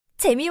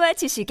재미와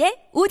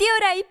지식의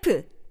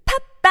오디오라이프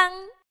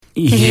팝빵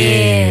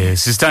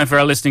Yes, it's time for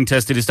our listening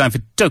test. It is time for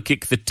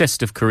Tokic, the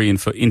test of Korean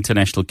for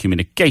international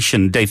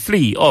communication. Day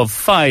 3 of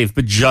 5.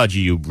 But Judge, are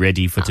you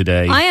ready for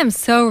today? I am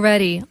so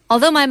ready.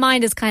 Although my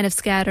mind is kind of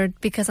scattered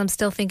because I'm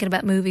still thinking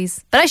about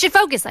movies. But I should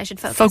focus.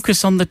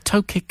 Focus on the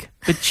Tokic,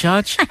 but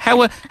Judge.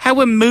 How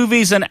are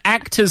movies and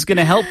actors going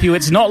to help you?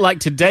 It's not like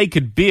today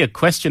could be a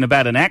question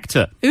about an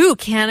actor. Ooh,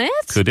 can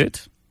it? Could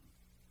it?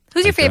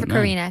 Who's your favorite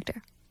Korean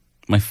actor?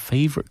 My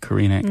favorite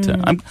Korean actor?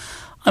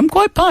 I'm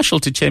quite partial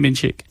to Chae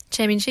Min-sik.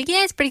 Chae Min-sik,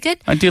 yeah, it's pretty good.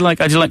 I do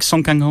like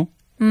Song Kang-ho.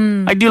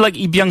 I do like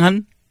Lee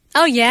Byung-hun.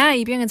 Oh yeah,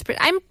 Lee Byung-hun's pretty.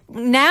 I'm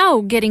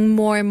now getting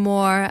more and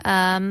more.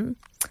 I'm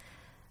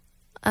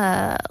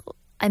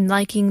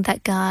liking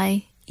that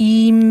guy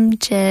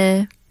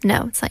Im-jae.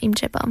 No, it's not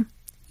Im-jae-bum.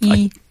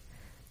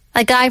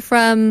 That guy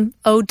from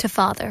Ode to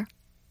Father.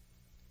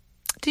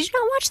 Did you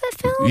not watch that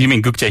film? You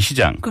mean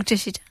국제시장?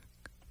 국제시장.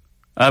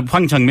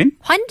 Hwang Chang-min?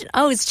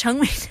 It's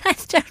Chung-min.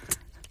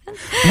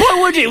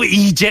 What would you...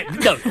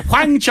 No,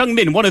 Hwang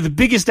Chang-min, one of the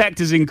biggest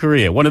actors in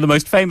Korea, one of the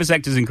most famous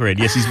actors in Korea.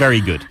 Yes, he's very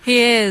good. He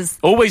is.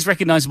 Always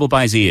recognizable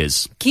by his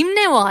ears. Kim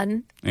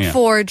Nae-won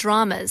for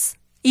dramas.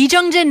 Lee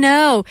Jung-jae,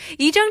 no.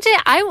 Lee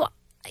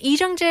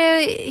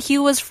Jung-jae, he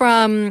was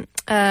from...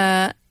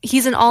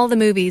 he's in all the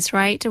movies,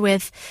 right?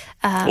 With...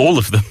 all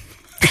of them.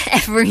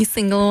 Every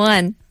single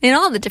one. In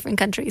all the different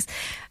countries.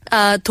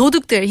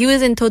 도둑들. He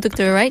was in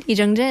도둑들, right? Lee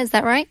Jung-jae, is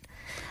that right?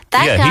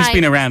 That guy, he's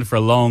been around for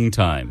a long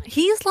time.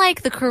 He's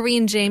like the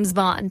Korean James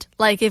Bond.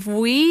 Like, if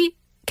we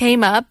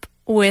came up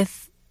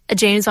with a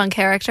James Bond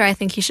character, I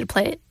think he should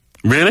play it.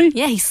 Really?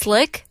 Yeah, he's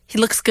slick. He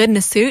looks good in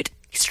a suit.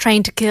 He's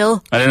trained to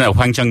kill. I don't know.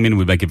 Hwang Chang-min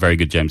would make a very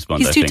good James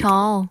Bond, I think. He's too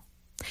tall.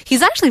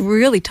 He's actually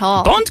really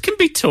tall. Bond can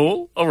be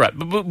tall. All right,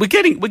 but we're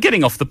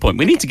getting off the point.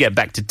 We need to get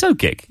back to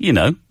Tokic. You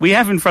know, we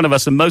have in front of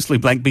us a mostly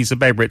blank piece of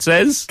paper. It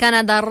says...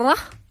 Canada.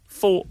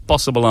 4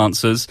 possible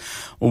answers,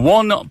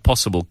 1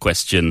 possible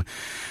question.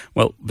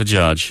 Well,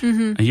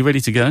 Bajaj, are you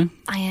ready to go?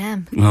 I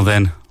am. Well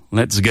then,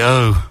 let's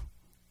go.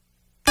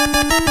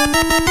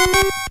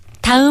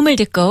 다음을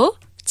듣고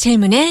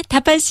질문에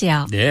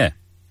답하시오. Yeah.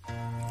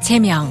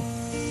 제명.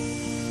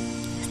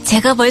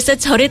 제가 벌써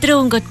절에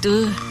들어온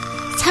것도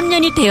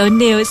 3년이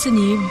되었네요,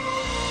 스님.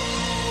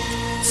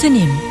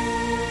 스님.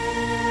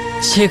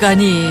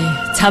 시간이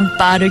참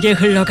빠르게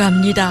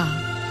흘러갑니다.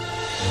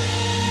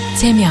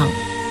 제명.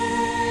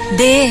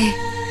 네.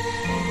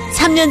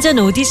 3년 전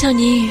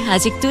오디션이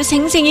아직도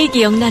생생히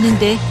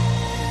기억나는데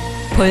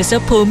벌써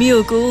봄이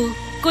오고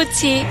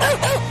꽃이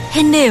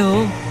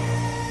했네요.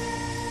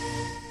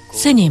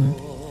 스님,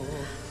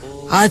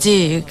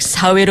 아직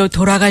사회로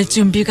돌아갈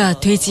준비가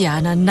되지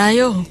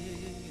않았나요?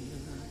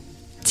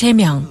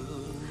 제명,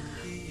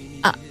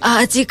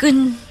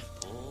 아직은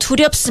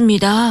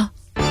두렵습니다.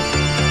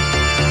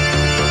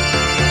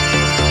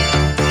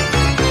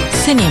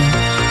 스님,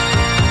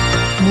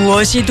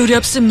 무엇이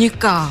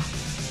두렵습니까?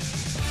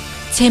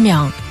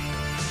 제명.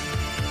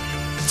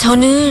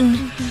 저는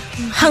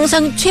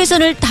항상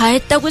최선을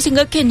다했다고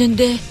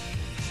생각했는데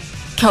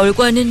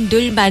결과는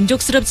늘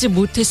만족스럽지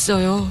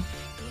못했어요.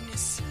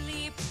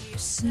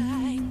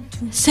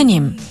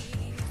 스님,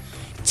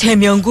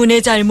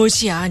 제명군의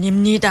잘못이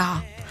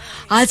아닙니다.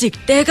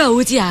 아직 때가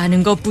오지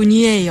않은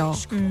것뿐이에요.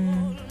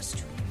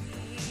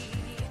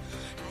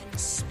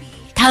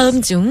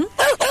 다음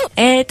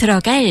중에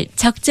들어갈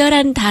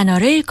적절한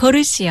단어를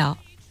고르시오.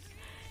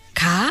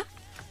 가,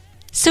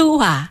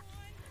 수화,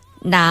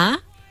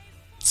 나,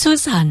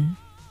 수선,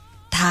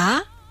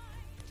 다,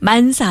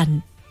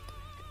 만선,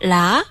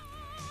 라,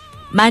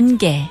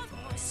 만개.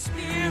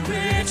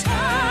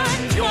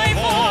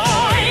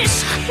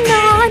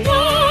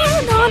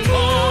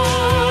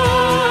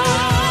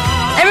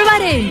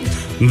 Everybody!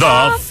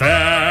 The Phantom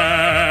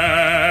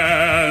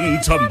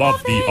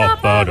of the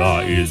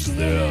Opera is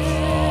there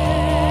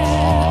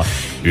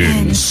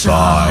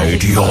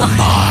inside your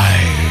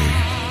mind.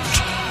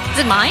 Is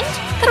it mind?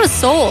 That was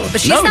soul,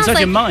 but she sounds inside like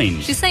your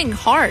mind. She's saying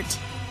heart.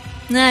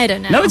 I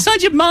don't know. No,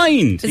 inside your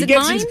mind. Is it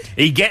mind?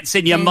 He gets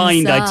in your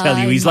mind, I tell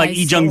you. He's like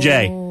Lee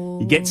Jung-jae.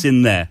 He gets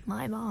in there.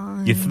 My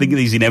mind. You think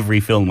he's in every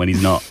film when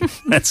he's not.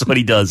 That's what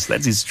he does.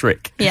 That's his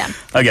trick. Yeah.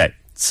 Okay.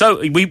 So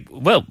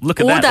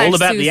look at that. All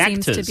about the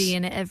actors. Seems to be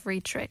in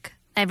every trick,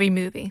 every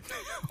movie.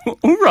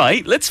 All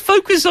right. Let's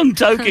focus on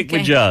Tokic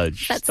Okay.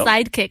 Majaj. That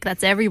sidekick,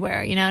 that's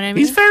everywhere. You know what I mean?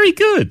 He's very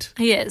good.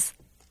 He is.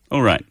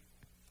 All right.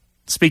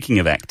 Speaking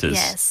of actors,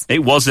 yes.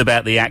 It was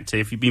about the actor.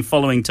 If you've been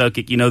following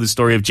Tokic, you know the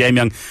story of Jae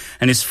Myung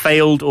and his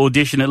failed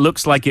audition. It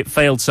looks like it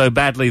failed so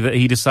badly that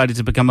he decided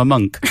to become a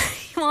monk.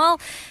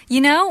 Well,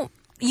 you know,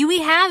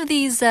 we have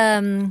these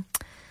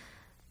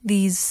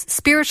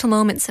spiritual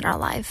moments in our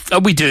life. Oh,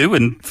 we do.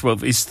 And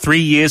is 3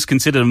 years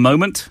considered a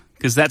moment?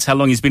 Because that's how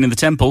long he's been in the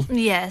temple.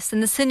 Yes,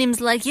 and the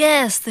Sinim's like,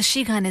 yes, the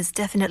Shigan is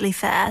definitely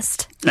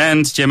fast.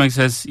 And Jae Myung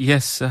says,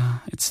 yes,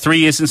 it's 3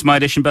 years since my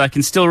audition, but I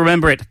can still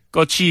remember it.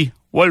 거치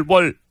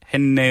월월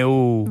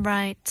했네요.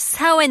 Right.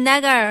 사회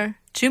나갈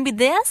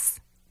준비됐어?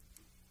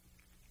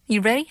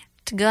 You ready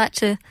to go out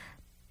to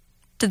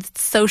the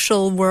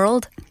social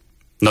world?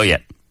 Not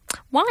yet.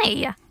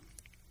 Why?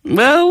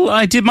 Well,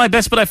 I did my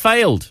best, but I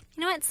failed.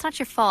 You know what? It's not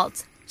your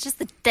fault. It's just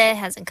the day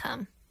hasn't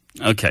come.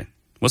 Okay.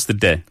 What's the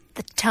day?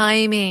 The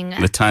timing.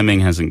 The timing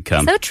hasn't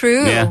come. So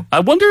true. Yeah.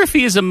 I wonder if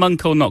he is a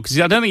monk or not, because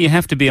I don't think you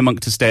have to be a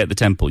monk to stay at the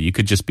temple. You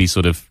could just be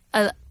sort of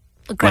A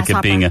like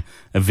grasshopper. being a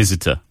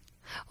visitor.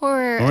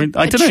 Or I a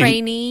don't know.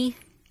 trainee,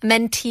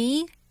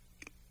 mentee.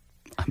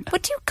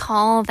 What do you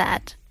call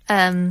that?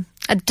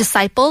 A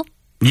disciple?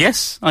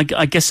 Yes, I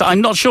guess.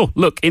 I'm not sure.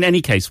 Look, in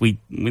any case, we're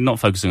not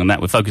focusing on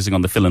that. We're focusing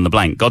on the fill in the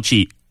blank.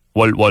 거치,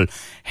 월월,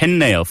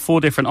 했네요.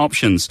 4 different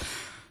options.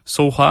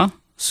 소화,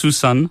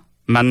 수산,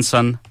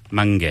 만산,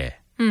 만개.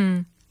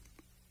 You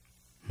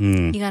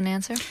got an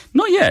answer?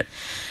 Not yet.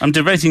 I'm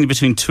debating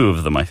between 2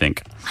 of them, I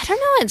think. I don't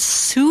know what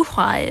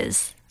suhwa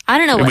is. I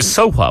don't know It what. was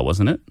sohwa,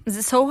 wasn't it? Is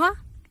it sohwa?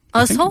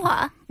 Oh,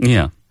 sohwa.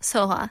 Yeah.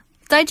 Sohwa.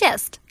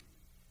 Digest.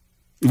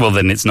 Well,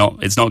 then it's not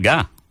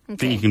ga. I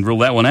think you can rule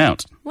that one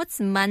out. What's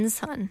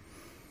manson?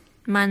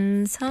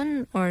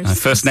 Manson or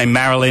First name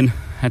Marilyn.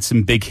 Had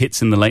some big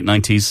hits in the late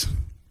 90s.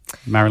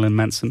 Marilyn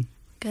Manson.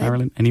 Good.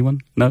 Marilyn? Anyone?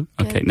 No?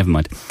 Okay, Good. never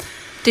mind.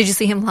 Did you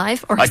see him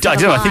live? Or I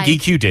don't know. I think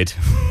EQ did.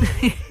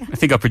 I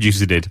think our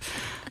producer did.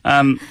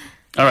 All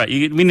right.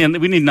 We need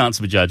an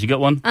answer for Judge. You got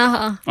one?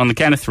 Uh-huh. On the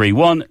count of 3.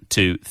 1,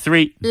 2,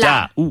 3. La.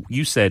 Da. Ooh,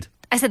 you said.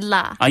 I said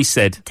la. I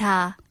said.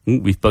 Ta. Ooh,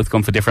 we've both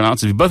gone for different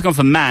answers. We've both gone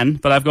for man,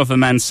 but I've gone for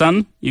man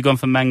son. You've gone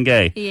for man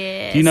gay.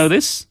 Yes. Do you know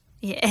this?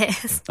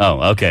 Yes.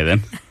 Oh, okay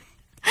then.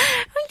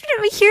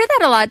 We hear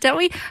that a lot, don't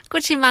we?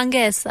 Kochi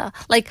mangeesa.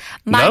 Like,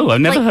 No,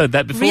 I've never heard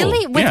that before.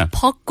 Really? With Yeah.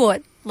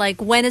 pokgot,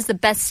 like when is the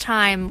best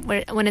time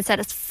when it's at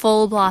its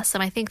full blossom?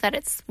 I think that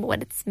it's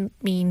what it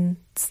means.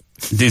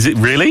 Is it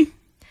really?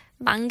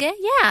 Mange?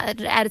 Yeah,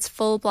 at its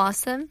full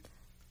blossom.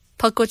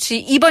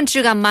 벚꽃이 이번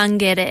주가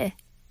만개래.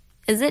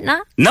 Is it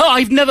not? No,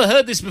 I've never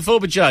heard this before,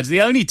 but Judge,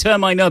 the only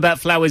term I know about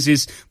flowers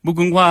is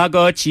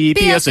무궁화꽃이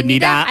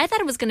피었습니다. I thought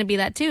it was going to be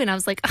that too, and I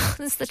was like, oh,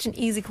 this is such an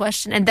easy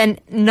question. And then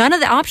none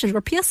of the options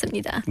were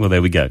피었습니다. Well,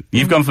 there we go.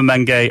 You've gone for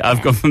man gay,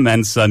 I've gone for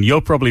man son.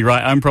 You're probably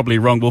right, I'm probably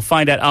wrong. We'll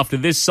find out after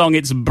this song.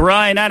 It's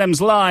Bryan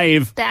Adams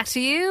live. Back to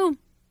you.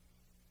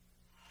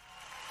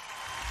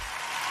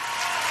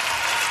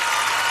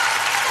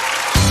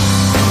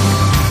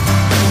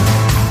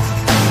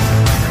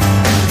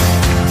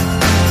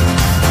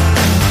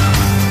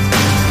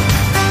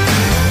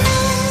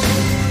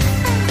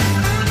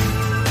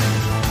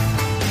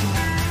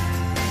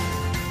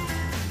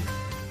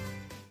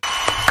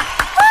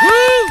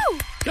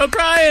 Go,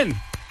 Bryan!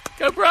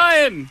 Go,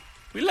 Bryan!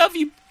 We love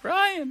you,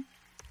 Bryan.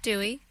 Do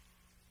we?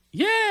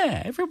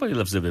 Yeah, everybody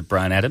loves a bit of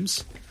Bryan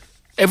Adams.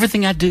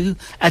 Everything I do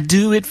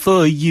it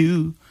for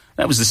you.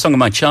 That was the song of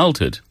my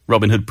childhood.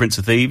 Robin Hood, Prince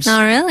of Thieves.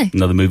 Oh, really?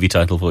 Another movie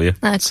title for you.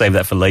 Okay. Save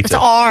that for later. It's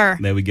R.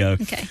 There we go.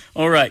 Okay.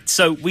 All right,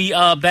 so we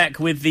are back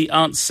with the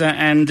answer,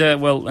 and,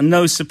 well,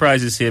 no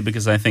surprises here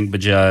because I think,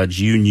 Bajaj,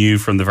 you knew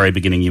from the very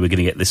beginning you were going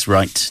to get this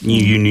right.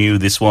 You knew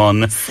this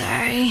one.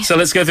 Sorry. So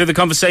let's go through the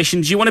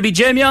conversation. Do you want to be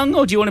Jae-myung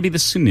or do you want to be the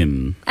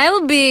Sunim? I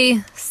will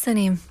be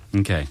Sunim.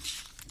 Okay.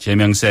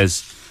 Jae-myung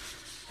says,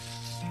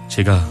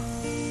 제가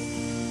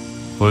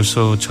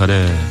벌써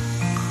절에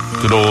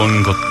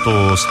들어온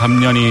것도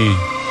 3년이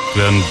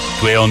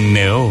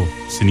되었네요,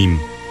 스님.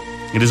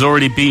 It has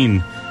already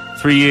been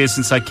 3 years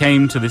since I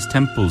came to this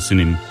temple,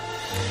 스님.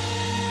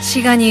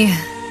 시간이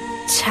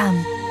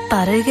참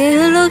빠르게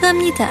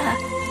흘러갑니다.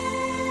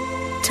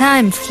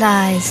 Time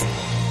flies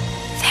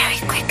very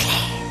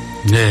quickly.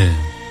 네,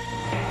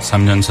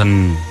 3년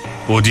전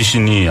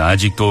오디션이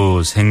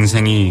아직도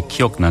생생히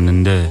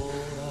기억나는데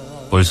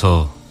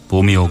벌써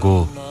봄이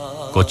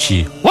오고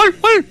꽃이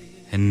월월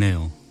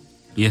했네요.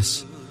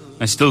 Yes,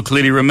 I still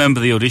clearly remember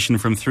the audition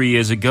from 3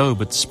 years ago,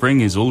 but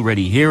spring is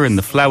already here and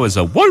the flowers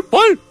are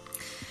월월.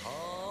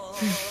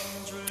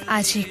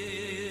 아직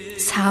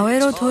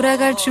사회로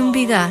돌아갈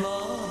준비가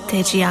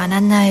되지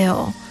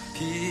않았나요?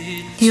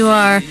 You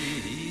are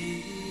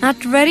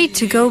not ready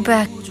to go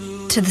back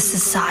to the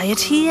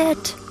society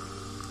yet?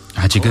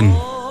 아직은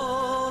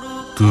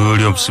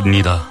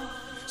두렵습니다.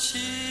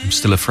 I'm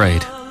still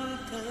afraid.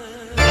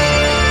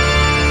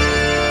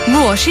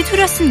 무엇이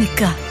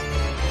두렵습니까?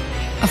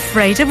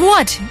 Afraid of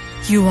what?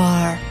 You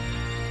are.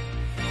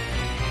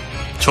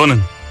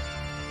 저는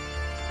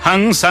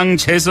항상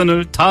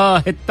최선을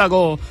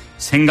다했다고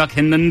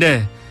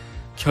생각했는데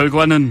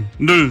결과는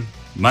늘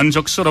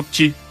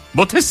만족스럽지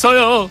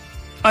못했어요.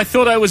 I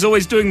thought I was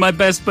always doing my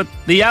best, but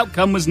the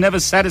outcome was never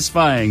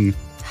satisfying.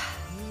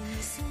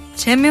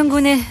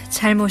 제명군의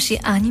잘못이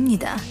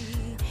아닙니다.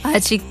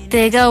 아직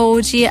때가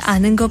오지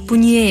않은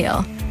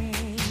것뿐이에요.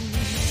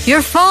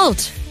 Your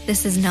fault.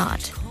 This is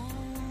not.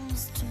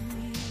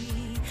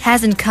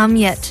 Hasn't come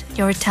yet.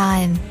 Your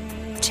time.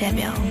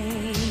 제명.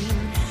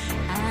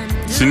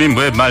 스님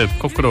왜 말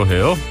거꾸로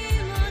해요?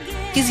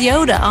 He's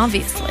Yoda,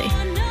 obviously.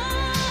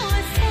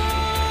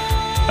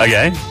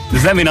 Okay.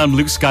 Does that mean I'm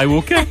Luke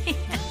Skywalker?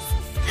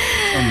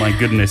 Oh my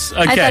goodness.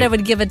 Okay. I thought it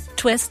would give a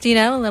twist, you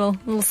know, a little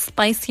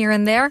spice here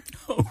and there.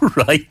 All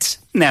right.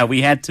 Now,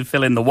 we had to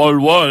fill in the wol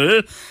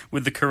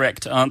with the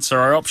correct answer.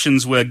 Our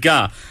options were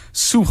ga,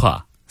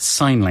 suha,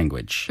 sign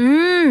language.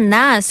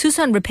 나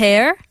수선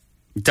repair.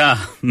 다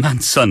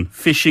만선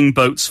fishing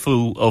boats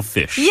full of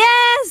fish.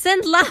 Yes,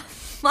 and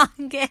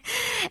mangue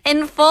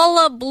in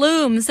full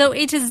bloom. So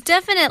it is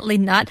definitely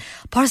not.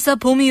 벌써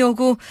봄이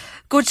오고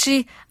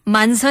꽃이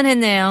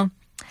만선했네요.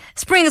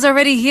 Spring is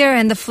already here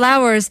and the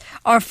flowers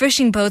are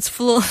fishing boats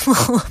full of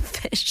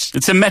fish.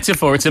 It's a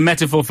metaphor. It's a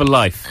metaphor for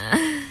life.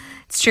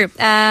 It's true.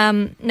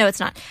 No, it's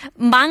not.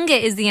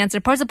 만개 is the answer.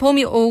 벌써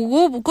봄이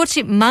오고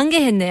꽃이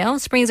만개했네요.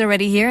 Spring is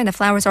already here and the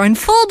flowers are in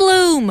full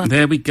bloom.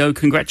 There we go.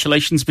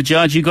 Congratulations,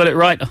 Bajaj. You got it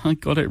right. I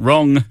got it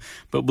wrong.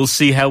 But we'll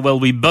see how well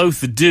we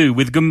both do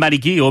with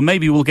Gummarigi, or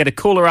maybe we'll get a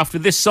caller after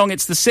this song.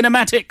 It's the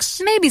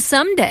Cinematics. Maybe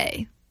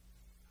someday.